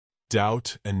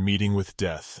Doubt and Meeting with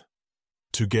Death.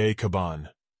 Tugay Kaban.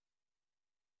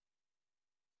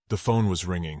 The phone was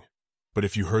ringing, but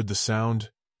if you heard the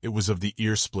sound, it was of the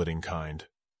ear-splitting kind.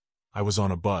 I was on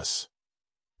a bus.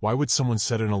 Why would someone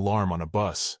set an alarm on a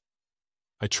bus?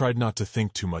 I tried not to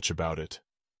think too much about it.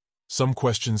 Some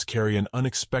questions carry an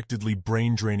unexpectedly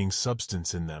brain-draining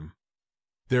substance in them.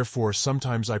 Therefore,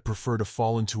 sometimes I prefer to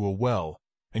fall into a well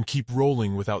and keep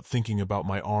rolling without thinking about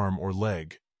my arm or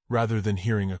leg, rather than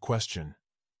hearing a question.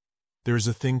 There is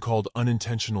a thing called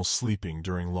unintentional sleeping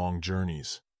during long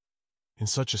journeys. In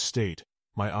such a state,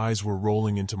 my eyes were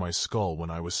rolling into my skull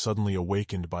when I was suddenly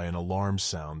awakened by an alarm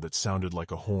sound that sounded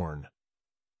like a horn.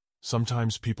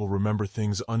 Sometimes people remember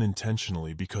things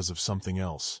unintentionally because of something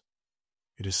else.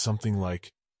 It is something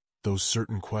like those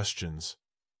certain questions.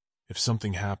 If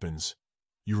something happens,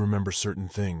 you remember certain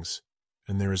things,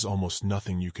 and there is almost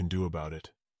nothing you can do about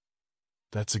it.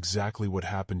 That's exactly what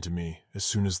happened to me as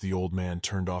soon as the old man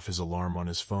turned off his alarm on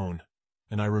his phone,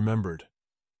 and I remembered.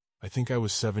 I think I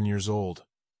was 7 years old,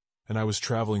 and I was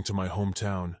traveling to my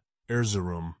hometown,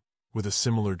 Erzurum, with a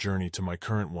similar journey to my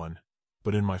current one,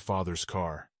 but in my father's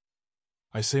car.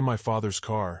 I say my father's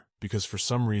car because for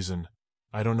some reason,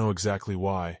 I don't know exactly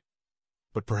why,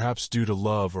 but perhaps due to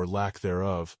love or lack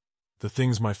thereof, the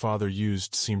things my father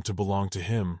used seemed to belong to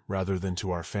him rather than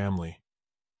to our family,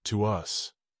 to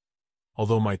us.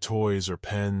 Although my toys or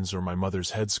pens or my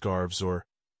mother's headscarves or...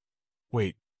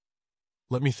 Wait,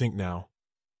 let me think now.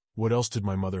 What else did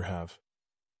my mother have?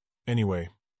 Anyway,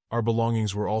 our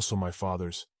belongings were also my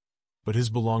father's, but his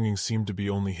belongings seemed to be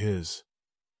only his.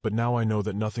 But now I know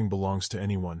that nothing belongs to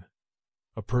anyone.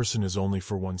 A person is only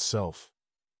for oneself.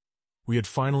 We had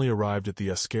finally arrived at the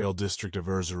Eskale district of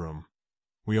Erzurum.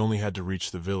 We only had to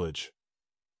reach the village.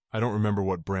 I don't remember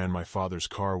what brand my father's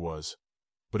car was,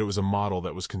 but it was a model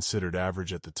that was considered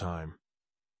average at the time.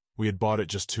 We had bought it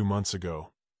just 2 months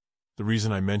ago. The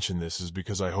reason I mention this is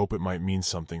because I hope it might mean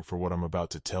something for what I'm about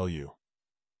to tell you.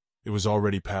 It was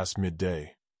already past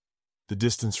midday. The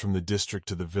distance from the district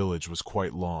to the village was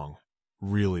quite long,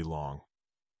 really long.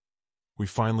 We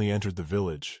finally entered the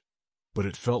village, but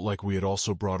it felt like we had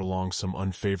also brought along some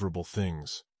unfavorable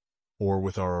things, or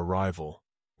with our arrival,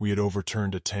 we had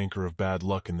overturned a tanker of bad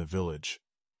luck in the village,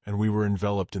 and we were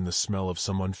enveloped in the smell of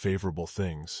some unfavorable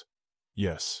things.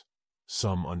 Yes,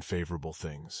 some unfavorable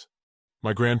things.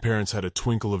 My grandparents had a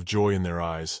twinkle of joy in their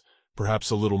eyes, perhaps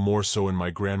a little more so in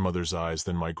my grandmother's eyes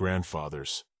than my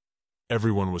grandfather's.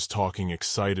 Everyone was talking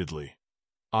excitedly.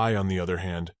 I, on the other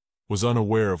hand, was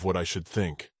unaware of what I should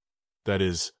think. That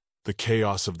is, the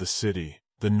chaos of the city,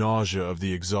 the nausea of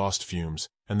the exhaust fumes,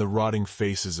 and the rotting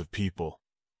faces of people,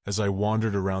 as I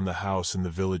wandered around the house in the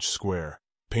village square,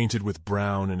 painted with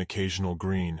brown and occasional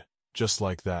green, just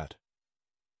like that.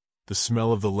 The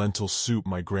smell of the lentil soup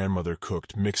my grandmother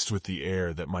cooked mixed with the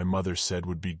air that my mother said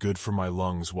would be good for my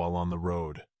lungs while on the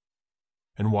road.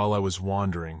 And while I was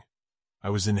wandering, I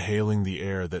was inhaling the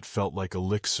air that felt like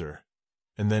elixir,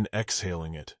 and then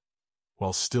exhaling it,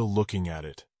 while still looking at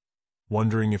it,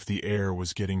 wondering if the air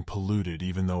was getting polluted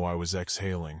even though I was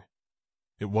exhaling.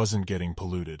 It wasn't getting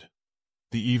polluted.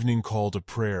 The evening call to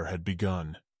prayer had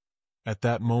begun. At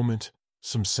that moment,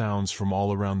 some sounds from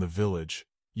all around the village,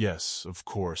 yes, of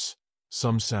course,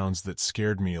 some sounds that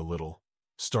scared me a little,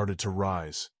 started to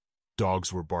rise.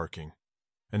 Dogs were barking.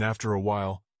 And after a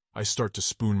while, I start to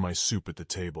spoon my soup at the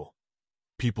table.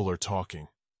 People are talking.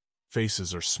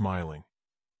 Faces are smiling.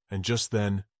 And just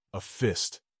then, a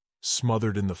fist,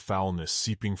 smothered in the foulness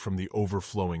seeping from the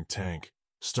overflowing tank,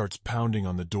 starts pounding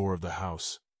on the door of the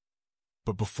house.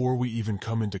 But before we even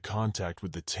come into contact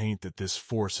with the taint that this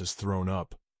force has thrown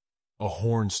up, a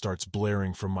horn starts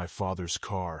blaring from my father's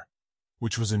car,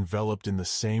 which was enveloped in the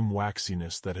same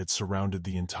waxiness that had surrounded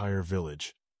the entire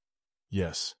village.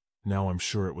 Yes, now I'm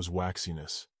sure it was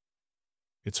waxiness.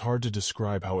 It's hard to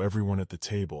describe how everyone at the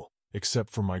table,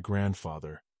 except for my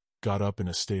grandfather, got up in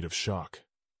a state of shock.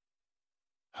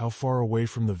 How far away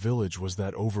from the village was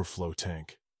that overflow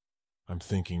tank? I'm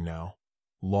thinking now,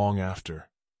 long after.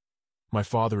 My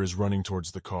father is running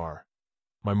towards the car.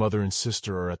 My mother and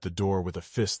sister are at the door with a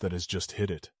fist that has just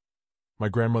hit it. My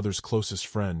grandmother's closest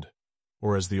friend,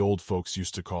 or as the old folks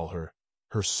used to call her,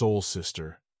 her soul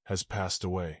sister, has passed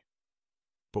away.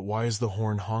 But why is the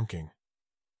horn honking?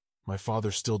 My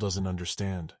father still doesn't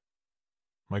understand.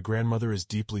 My grandmother is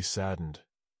deeply saddened.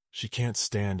 She can't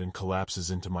stand and collapses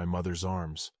into my mother's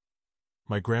arms.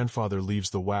 My grandfather leaves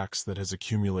the wax that has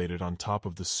accumulated on top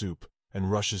of the soup and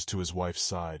rushes to his wife's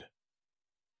side.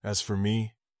 As for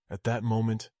me, at that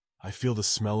moment, I feel the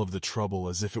smell of the trouble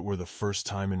as if it were the first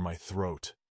time in my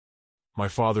throat. My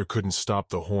father couldn't stop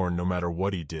the horn no matter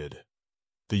what he did.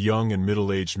 The young and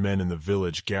middle-aged men in the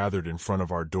village gathered in front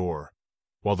of our door,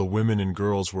 while the women and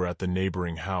girls were at the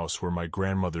neighboring house where my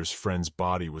grandmother's friend's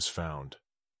body was found.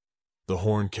 The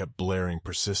horn kept blaring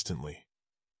persistently.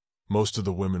 Most of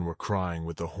the women were crying,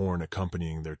 with the horn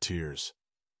accompanying their tears.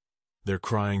 Their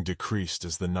crying decreased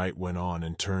as the night went on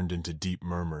and turned into deep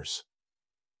murmurs.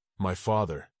 My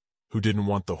father, who didn't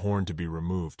want the horn to be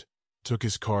removed, took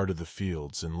his car to the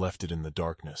fields and left it in the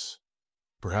darkness.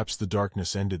 Perhaps the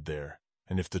darkness ended there,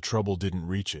 and if the trouble didn't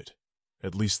reach it,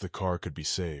 at least the car could be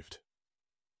saved.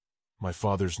 My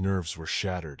father's nerves were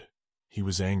shattered. He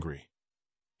was angry.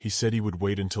 He said he would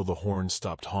wait until the horn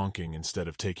stopped honking instead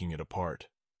of taking it apart.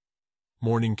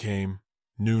 Morning came,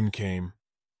 noon came,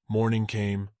 morning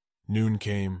came, noon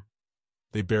came.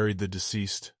 They buried the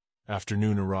deceased,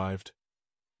 afternoon arrived,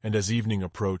 and as evening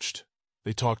approached,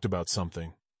 they talked about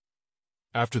something.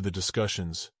 After the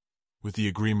discussions, with the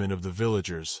agreement of the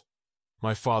villagers,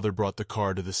 my father brought the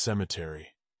car to the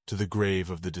cemetery, to the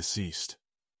grave of the deceased.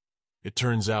 It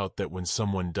turns out that when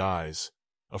someone dies,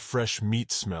 a fresh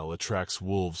meat smell attracts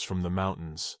wolves from the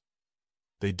mountains.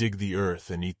 They dig the earth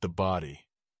and eat the body.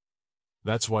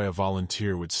 That's why a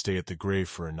volunteer would stay at the grave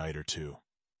for a night or two.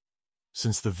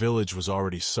 Since the village was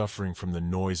already suffering from the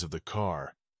noise of the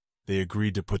car, they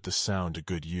agreed to put the sound to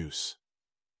good use.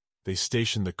 They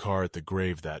stationed the car at the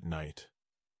grave that night.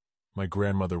 My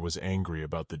grandmother was angry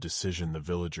about the decision the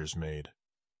villagers made,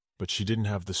 but she didn't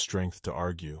have the strength to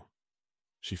argue.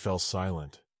 She fell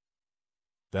silent.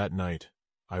 That night,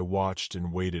 I watched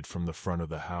and waited from the front of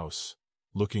the house,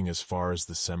 looking as far as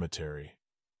the cemetery.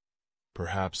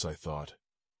 Perhaps, I thought,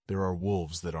 there are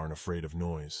wolves that aren't afraid of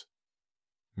noise.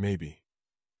 Maybe.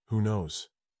 Who knows?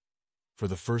 For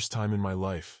the first time in my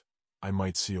life, I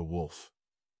might see a wolf.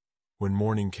 When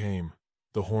morning came,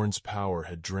 the horn's power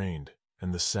had drained,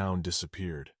 and the sound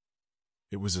disappeared.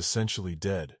 It was essentially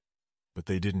dead, but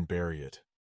they didn't bury it.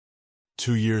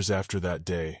 2 years after that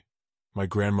day, my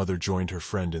grandmother joined her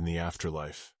friend in the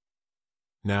afterlife.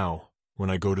 Now, when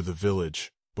I go to the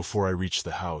village, before I reach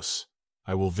the house,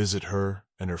 I will visit her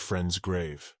and her friend's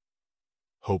grave.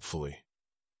 Hopefully.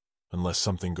 Unless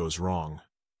something goes wrong.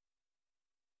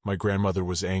 My grandmother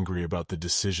was angry about the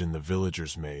decision the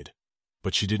villagers made,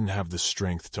 but she didn't have the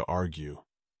strength to argue.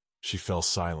 She fell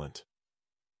silent.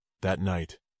 That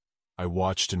night, I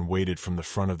watched and waited from the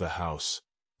front of the house,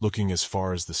 looking as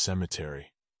far as the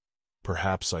cemetery.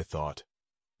 Perhaps, I thought,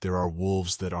 there are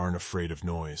wolves that aren't afraid of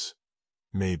noise.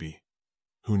 Maybe.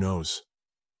 Who knows?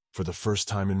 For the first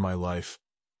time in my life,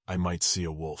 I might see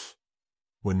a wolf.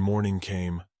 When morning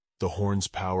came, the horn's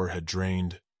power had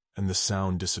drained, and the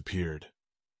sound disappeared.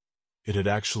 It had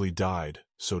actually died,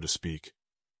 so to speak,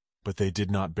 but they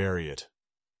did not bury it.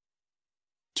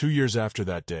 2 years after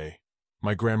that day,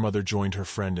 my grandmother joined her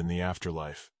friend in the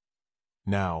afterlife.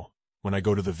 Now, when I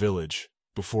go to the village,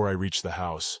 before I reach the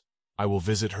house, I will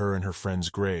visit her and her friend's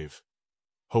grave.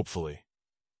 Hopefully,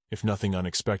 if nothing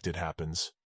unexpected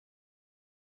happens.